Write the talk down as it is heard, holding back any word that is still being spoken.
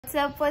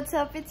What's up? What's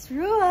up? It's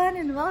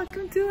Ruwan and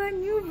welcome to our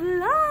new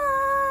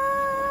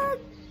vlog!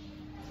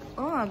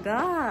 Oh my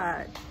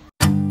god!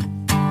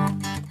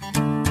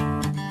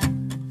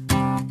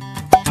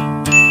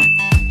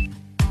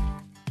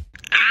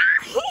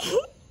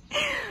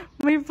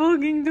 May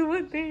poging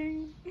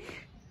dumating!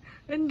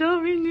 Ang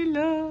dami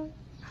nila!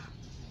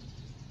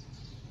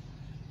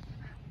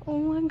 Oh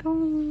my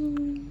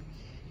god!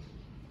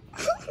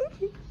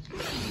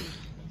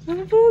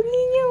 Ang pogi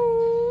niyo!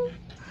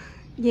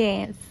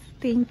 Yes!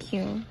 Thank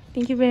you.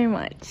 Thank you very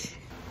much.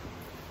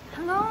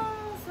 Hello!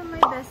 So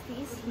my bestie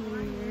is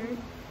here.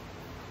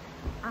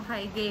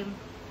 Okay, game.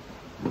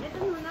 Ito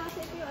muna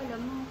kasi ito yung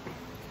alam mo.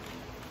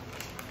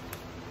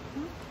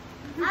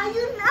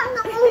 Ayun na!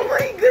 Oh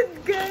my god,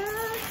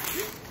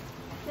 guys!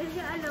 Kasi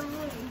alam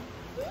mo eh.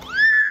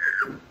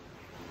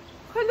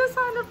 Hala,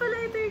 sana pala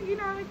ito yung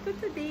ginamit ko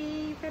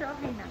today. Pero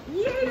okay na.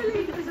 Yay!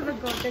 Lalagay ko sa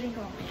bag ko. Daling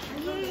ko.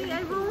 Yay!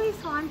 I've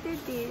always wanted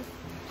this.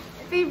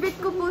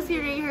 Favorite ko po si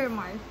Ray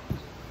Hermar.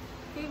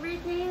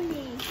 Favorite niya yun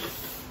eh.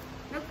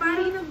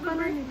 Parang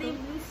nag-birthday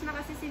blues na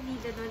kasi si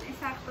Vida doon.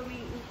 Sakto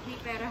may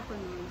pera ko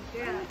nun.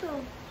 Kaya, ano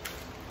to?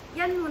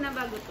 Yan muna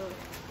bago to.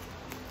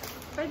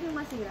 Pwede yung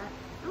masira?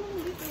 Oo,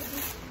 hindi pwede.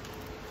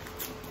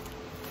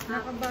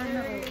 Nakabahan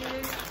ako.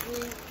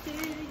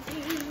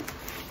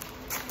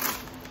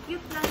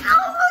 Cute lang.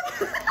 Oh my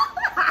god!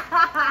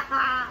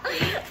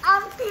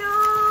 Ang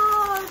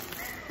cute!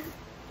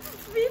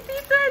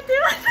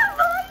 BT21 na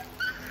ba?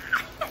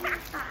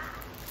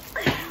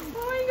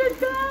 Oh my god,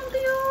 ang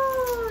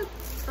cute!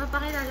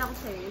 Papakilala ko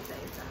sa'yo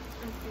isa-isa.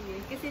 Sige.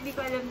 Kasi di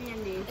ko alam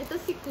yan eh. Ito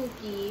si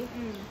Cookie.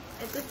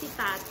 Ito si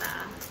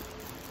Tata.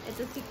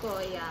 Ito si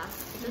Koya.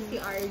 Ito si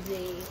RJ.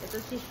 Ito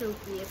si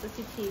Shuki. Ito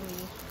si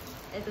Chimmy.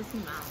 Ito si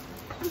Mom.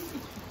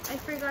 I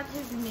forgot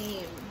his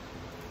name.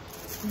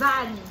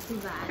 Van. Si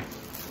Van.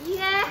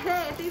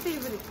 Yeah! Ito yung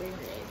favorite ko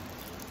yung red.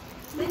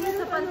 Ito yung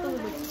sa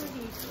pantulog ko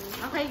dito.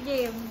 Okay,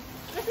 game.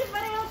 Kasi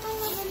pareho itong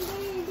maganda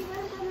eh. Hindi ka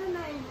lang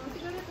tananain mo.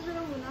 Siguro ito na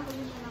lang muna.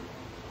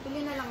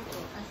 Huli na lang ko.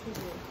 Ah,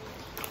 sige.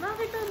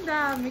 Bakit ang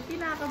dami?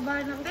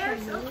 Kinakabahan ako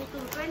sa'yo.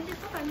 There's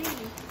 22 kami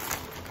eh.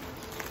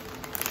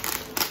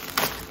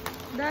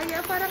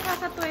 Daya, parang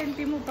kaka-20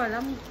 mo pa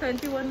lang.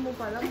 21 mo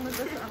pa lang.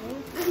 Magas ako.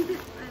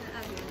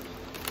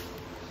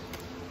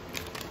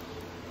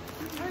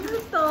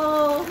 Ano to?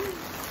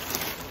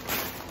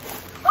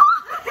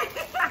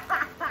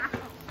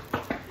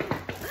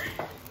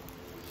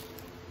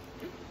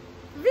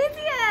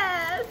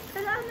 BTS!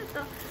 Ano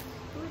to?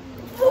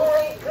 Oh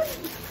my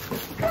god!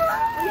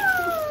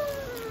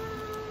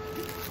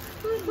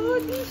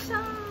 Hoodie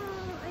siya!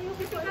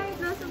 Ayoko ko kahit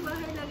nasa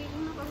bahay lagi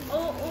kong nakahuli.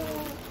 Oo!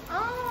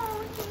 Oh!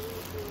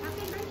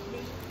 Happy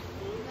birthday!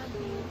 Thank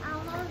you! I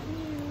love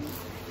you!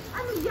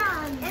 Ano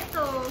yan?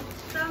 Ito,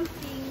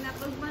 something na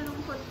pag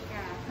malungkot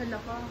ka. Hala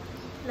ka.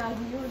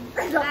 Lagi yun.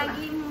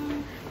 Lagi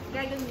mong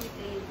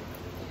gagamitin.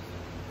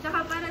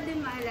 Tsaka para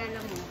din maalala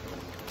mo.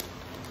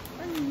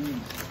 Ano yun?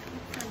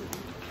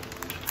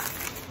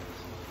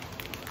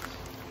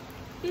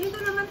 Feeling ko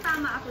naman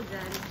tama ako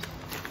dyan.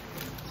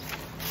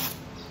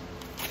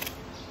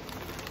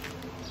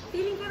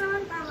 Feeling ko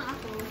naman tama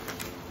ako.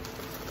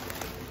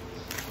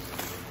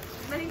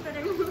 Baling ko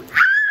rin mo.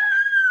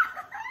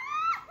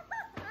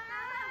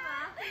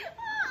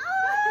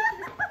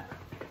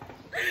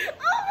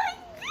 Oh my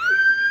god!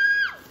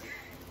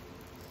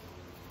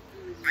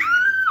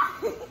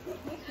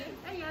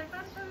 Ayan,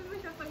 parang sabi mo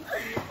siya pag...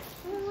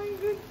 Oh my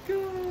god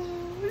ko!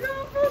 Wala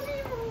ang pogi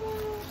mo!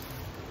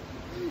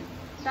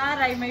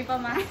 Taray, may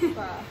pamas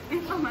pa.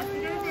 May pamas.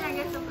 Hindi na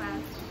tinagay sa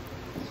class.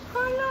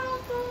 Hala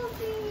ang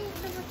pogi!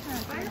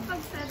 Parang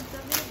pag sad sa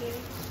bebe,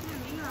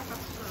 may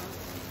hapak ka.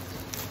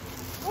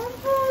 Ang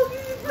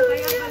pogi ko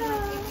yan! Kaya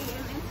pag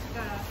mag-PMS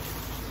ka.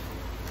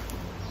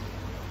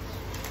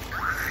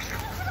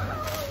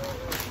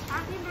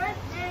 Happy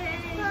birthday!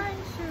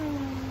 Thank you!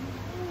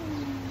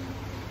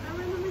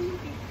 Tama naman yung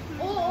picture.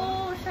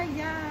 Oo, siya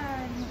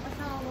yan. Yung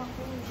asawa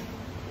ko.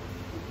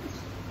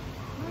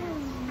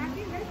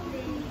 Happy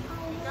birthday!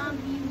 Love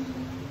you!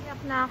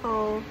 Iyak na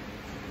ako.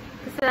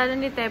 Kasalanan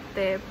ni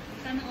Tep-Tep.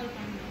 Sana all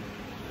time.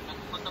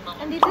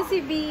 Andito si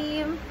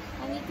Beam.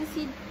 Andito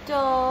si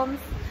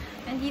Joms.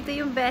 Andito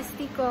yung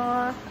bestie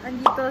ko.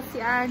 Andito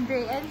si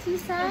Andre. And si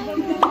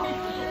Simon.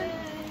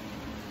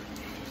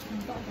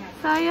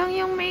 Sayang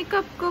yung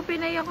makeup ko.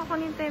 Pinayak ako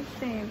ni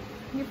Tep-Tep.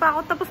 Hindi pa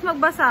ako tapos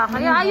magbasa.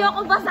 Kaya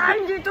ayoko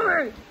basahan dito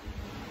eh.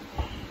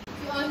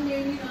 Si Andre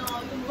ni ako.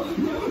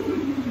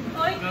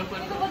 Oy,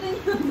 ito pa din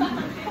yung sa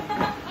akin.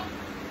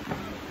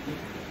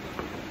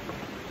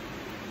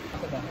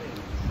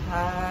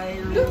 Hi,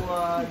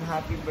 Ruwan.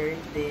 Happy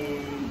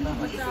birthday.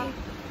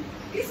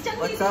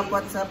 What's up?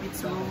 What's up?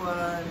 It's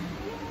Ruwan.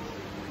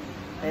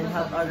 And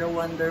have a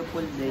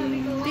wonderful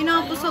day.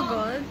 Tinapos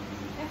agad?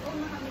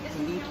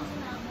 Hindi po.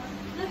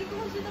 Lagi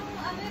ko kasi ng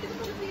ano, hindi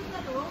ko sa na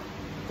to.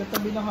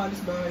 Katabi ng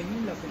halos bahay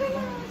yun. Lapit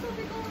Kaya lang.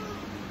 sabi ko,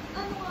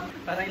 ano nga.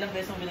 Parang ilang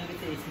beses mo binanggit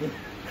sa isla.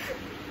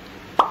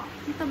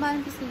 Ang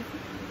tabahan kasi.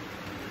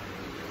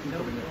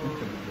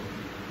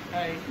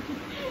 Hi.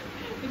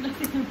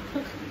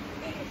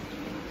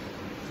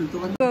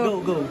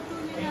 Go.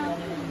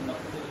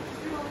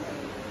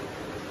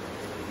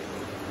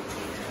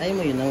 Ay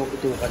mo yun,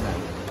 nauuto ka na.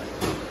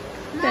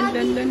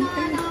 Dun.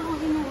 Wala akong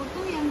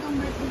inuuto. Hanggang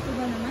birthday ko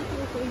ba naman?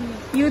 Uutuin mo.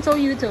 Yuto.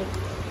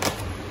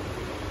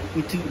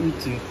 Utu.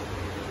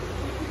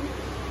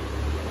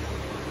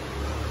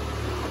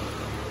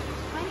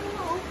 Paano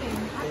mo open?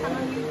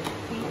 Tangan yung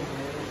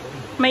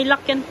face. May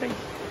lock yan, pre.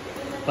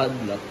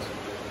 Padlock.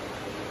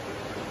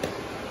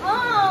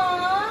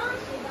 Aww!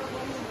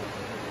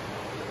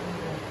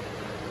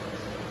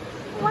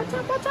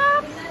 What's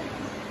up?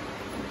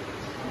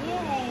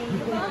 Yay!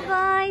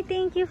 Bye-bye.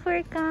 Thank you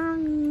for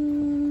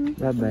coming.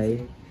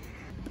 Bye-bye.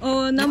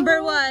 Oh,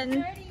 number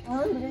 1.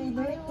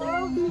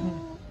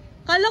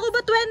 Kala ko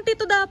ba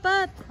 22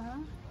 dapat?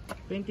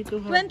 22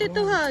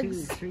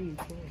 hugs. 1, 2, 3,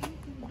 4.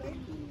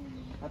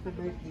 Happy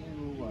birthday,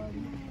 Ruwan.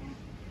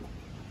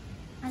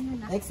 Ano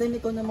na? Next time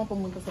ikaw naman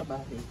pumunta sa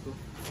bahay ko.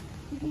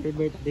 Happy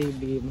birthday,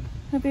 Bim.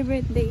 Happy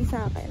birthday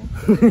sa akin.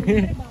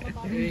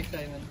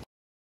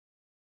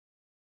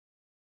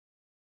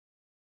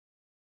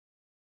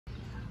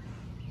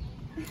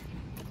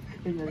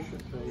 Oh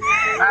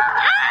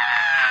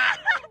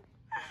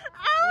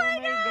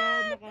my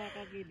God,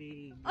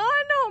 nakakakilig.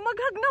 Ano?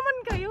 Mag-hug naman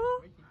kayo.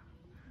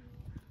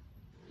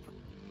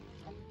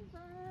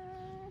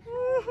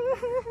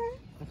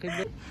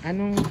 Okay,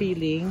 anong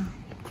feeling?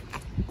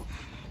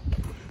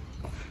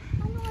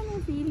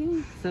 Anong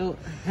feeling? So,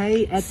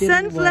 hi Ate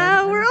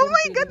Sunflower! Ruwan. Oh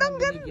my God, ang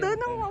ganda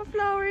ng mga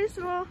flowers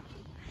mo.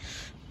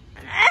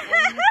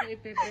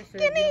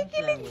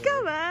 Kinikilig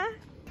ka ba?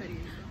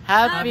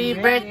 Happy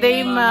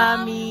birthday,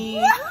 Mommy!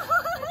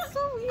 That's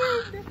so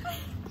weird.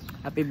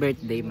 Happy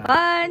birthday, Mommy.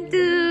 1,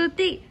 2,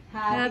 3.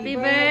 Happy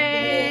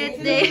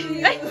birthday!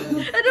 Ay,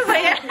 ano ba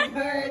yan? Happy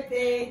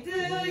birthday to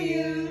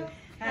you!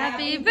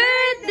 Happy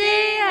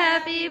birthday!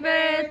 Happy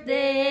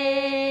birthday!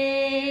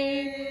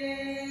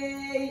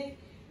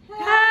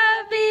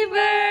 Happy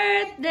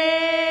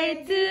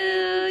birthday to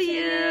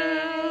you!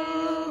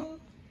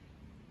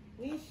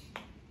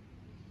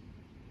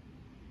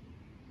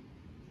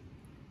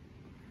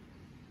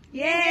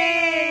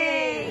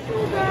 Yay!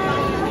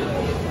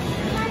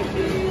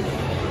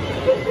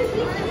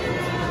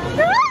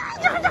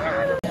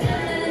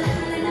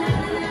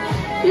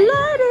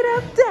 Light it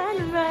up,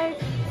 dynamite!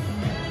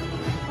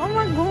 Oh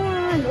my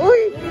God!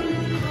 Uy!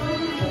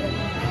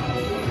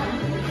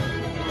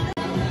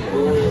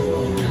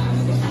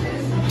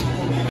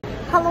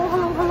 Hello!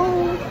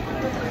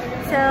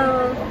 So,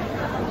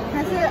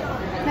 nasa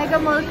Mega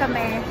Mall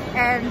kami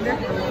and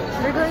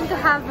we're going to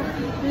have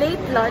late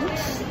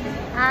lunch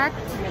at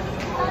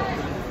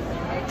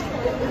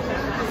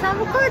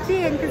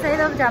Samukojin because I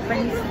love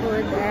Japanese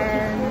food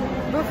and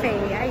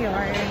buffet.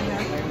 Ayun.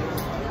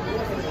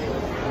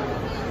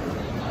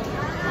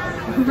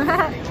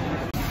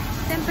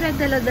 Siyempre,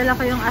 dala-dala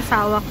ko yung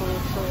asawa ko.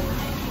 So,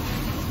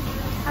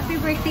 happy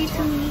birthday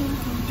to me.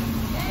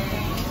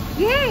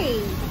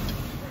 Yay!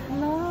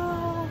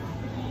 Hello!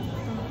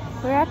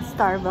 We're at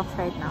Starbucks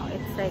right now.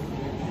 It's like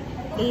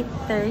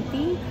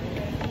 8:30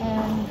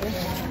 and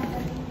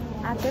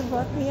ate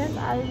bought me an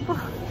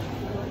album.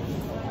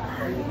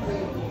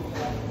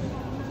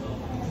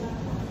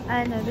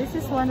 This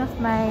is one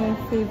of my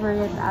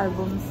favorite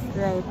albums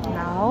right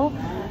now.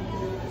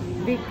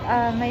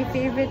 My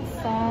favorite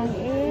song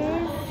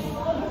is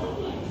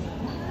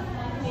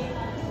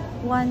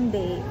One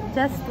Day,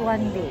 Just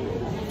One Day.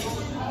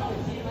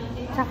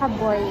 Tsaka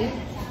Boy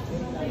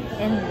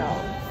in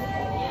Love.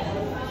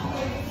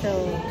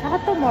 So,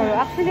 tsaka Tomorrow.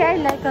 Actually, I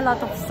like a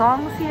lot of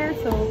songs here,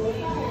 so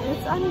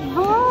let's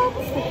unbox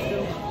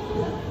it.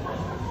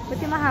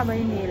 Buti mahaba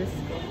yung nails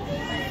ko.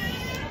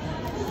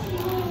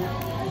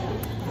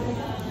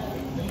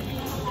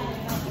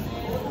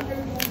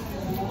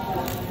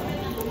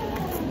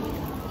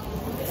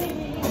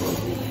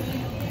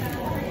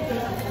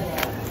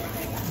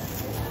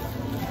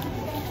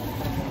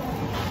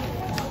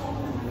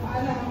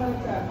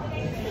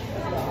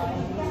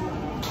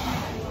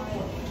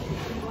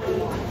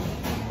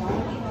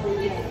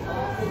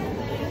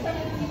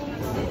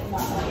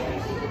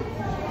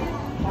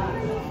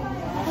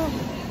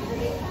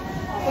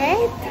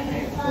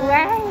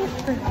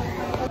 Wait!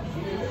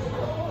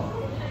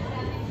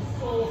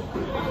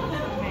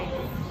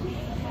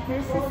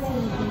 There's a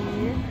CD.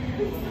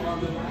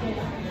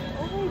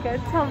 Oh my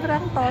God,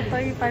 sobrang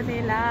totoy pa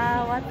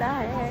nila. What the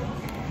heck?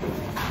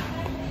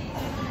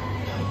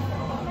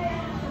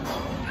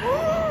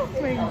 Oh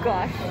my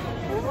gosh.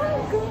 Oh my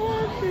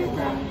gosh.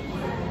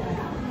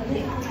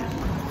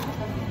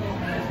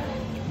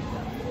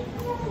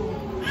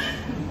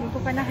 Hindi ko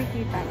pa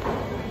nakikita.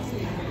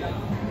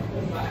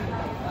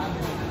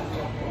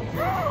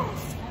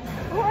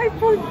 Oh, I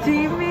pulled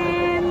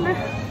Jimin!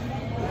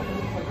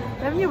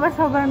 Alam niyo ba,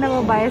 sobrang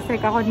nababiasek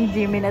ako ni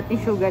Jimin at ni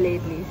Suga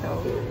lately. So,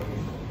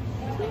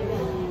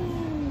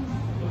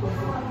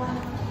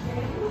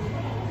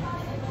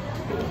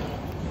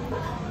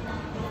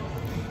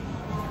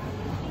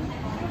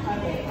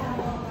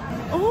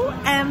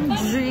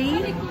 OMG!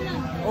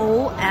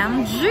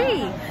 OMG!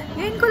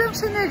 Ngayon ko lang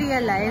siya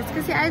na-realize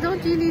kasi I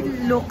don't really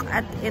look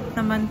at it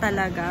naman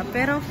talaga.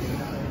 Pero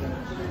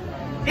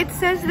it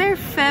says there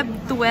Feb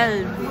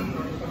 12.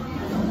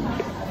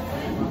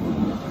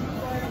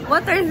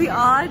 What are the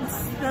odds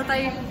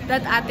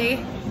that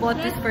ate bought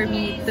this for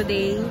me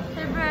today?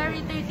 February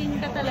 13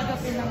 ka talaga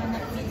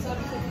pinanganak.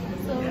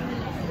 So,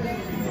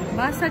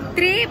 Basag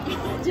trip!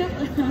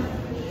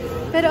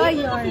 Pero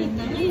ayun.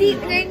 Hindi,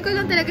 ngayon ko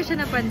lang talaga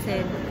siya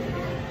napansin.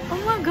 Oh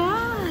my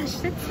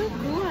gosh! That's so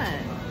cool!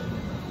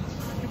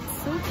 It's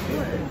so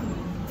cool.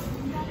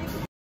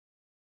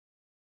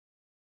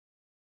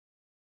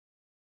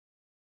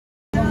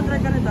 Try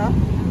ka nito?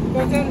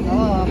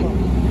 Oo, ako.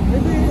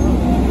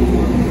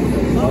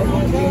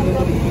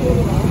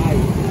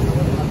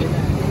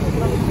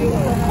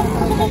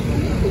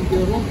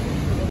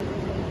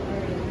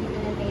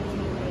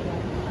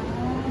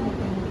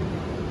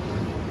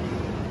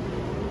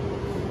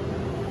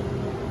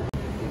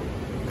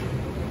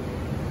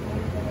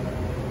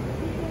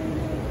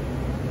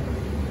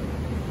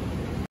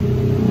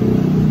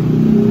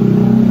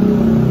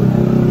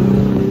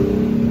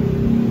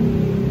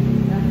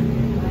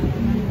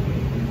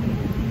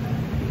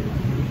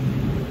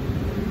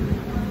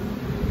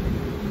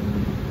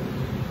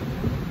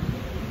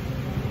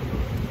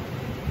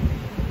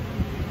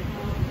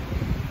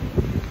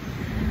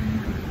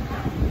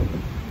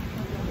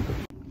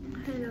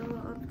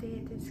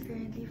 It's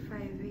currently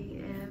 5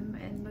 AM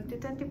and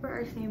magti-24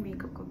 hours na yung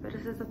makeup ko, pero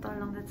sa totoo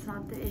lang, that's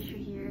not the issue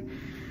here.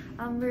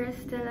 We're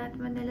still at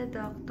Manila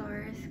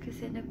Doctors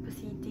kasi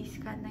nagpa-CT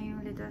scan na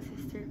yung little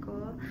sister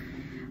ko.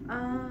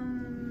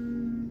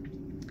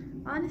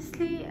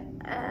 Honestly,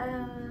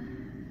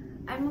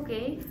 I'm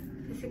okay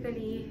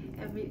physically.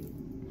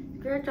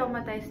 Pero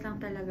traumatized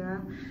lang talaga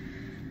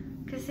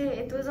kasi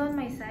it was on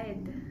my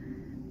side.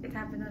 It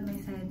happened on my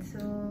side.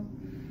 So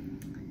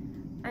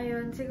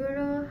ayun,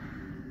 siguro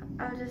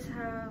I'll just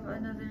have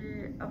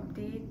another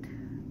update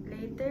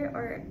later,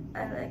 or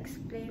I'll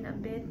explain a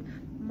bit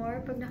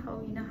more pag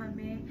nakauwi na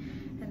kami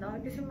and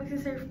all, kasi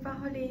magsasurf pa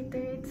ako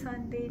later. It's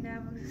Sunday na,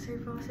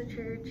 magsasurf ako sa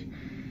church.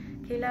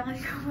 Kailangan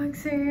ko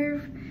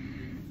mag-surf.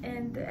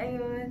 And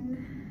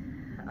ayun,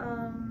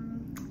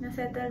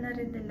 nasettle na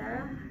rin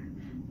nila.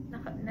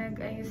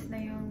 Nag-ayos na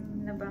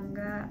yung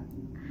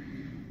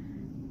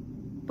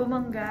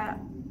bumangga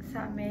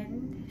sa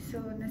amin. So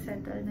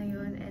nasettle na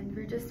yun and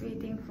we're just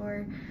waiting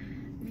for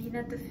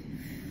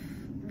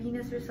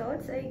Venus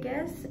results, I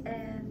guess.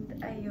 And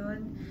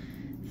ayun,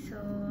 so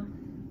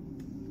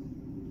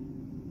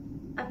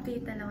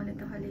update na lang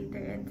ulit ako later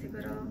and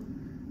siguro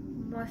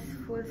mas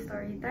full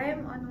story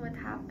time on what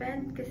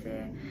happened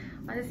kasi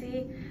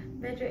honestly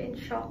medyo in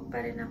shock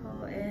pa rin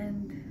ako.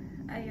 And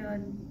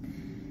ayun,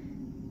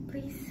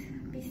 please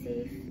be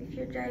safe if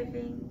you're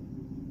driving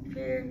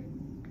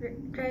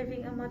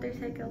a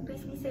motorcycle.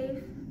 Please be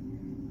safe.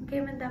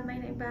 Okay, mandamay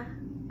na iba.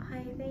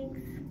 Okay,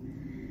 thanks.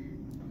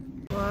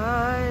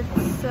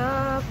 What's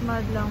up,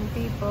 madlang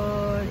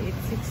people? It's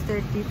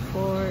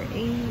 6:34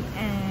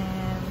 AM.